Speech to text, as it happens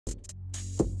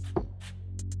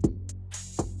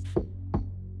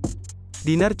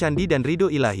Dinar Candy dan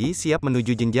Ridho Illahi siap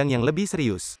menuju jenjang yang lebih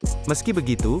serius. Meski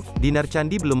begitu, Dinar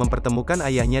Candy belum mempertemukan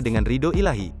ayahnya dengan Ridho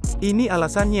Illahi. Ini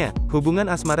alasannya, hubungan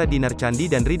asmara Dinar Candy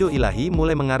dan Ridho Illahi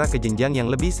mulai mengarah ke jenjang yang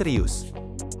lebih serius.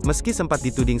 Meski sempat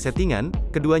dituding settingan,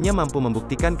 keduanya mampu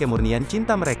membuktikan kemurnian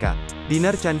cinta mereka.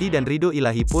 Dinar Candy dan Ridho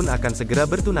Illahi pun akan segera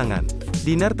bertunangan.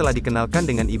 Dinar telah dikenalkan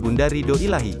dengan ibunda Ridho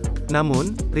Illahi.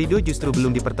 Namun, Ridho justru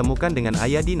belum dipertemukan dengan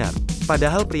ayah Dinar.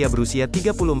 Padahal pria berusia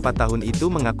 34 tahun itu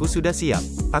mengaku sudah siap.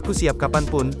 Aku siap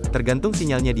kapanpun, tergantung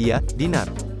sinyalnya dia, Dinar.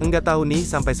 Enggak tahu nih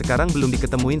sampai sekarang belum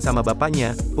diketemuin sama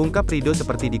bapaknya, ungkap Ridho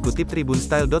seperti dikutip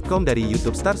tribunstyle.com dari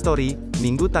YouTube Star Story,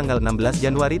 Minggu tanggal 16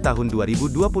 Januari tahun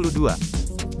 2022.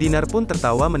 Dinar pun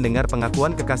tertawa mendengar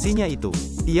pengakuan kekasihnya itu.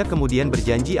 Ia kemudian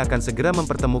berjanji akan segera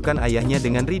mempertemukan ayahnya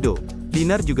dengan Ridho.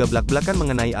 Dinar juga blak-blakan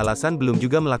mengenai alasan belum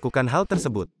juga melakukan hal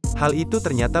tersebut. Hal itu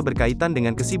ternyata berkaitan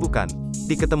dengan kesibukan.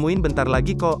 Diketemuin bentar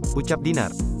lagi kok, ucap Dinar.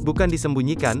 Bukan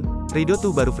disembunyikan, Ridho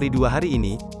tuh baru free 2 hari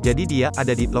ini, jadi dia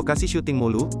ada di lokasi syuting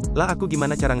mulu. Lah aku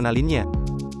gimana cara ngenalinnya?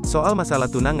 Soal masalah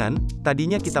tunangan,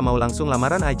 tadinya kita mau langsung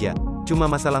lamaran aja. Cuma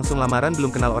masa langsung lamaran belum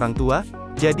kenal orang tua,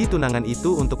 jadi tunangan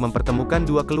itu untuk mempertemukan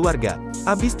dua keluarga.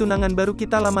 Abis tunangan baru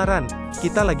kita lamaran.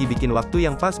 Kita lagi bikin waktu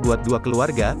yang pas buat dua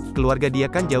keluarga dia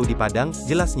kan jauh di Padang,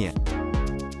 jelasnya.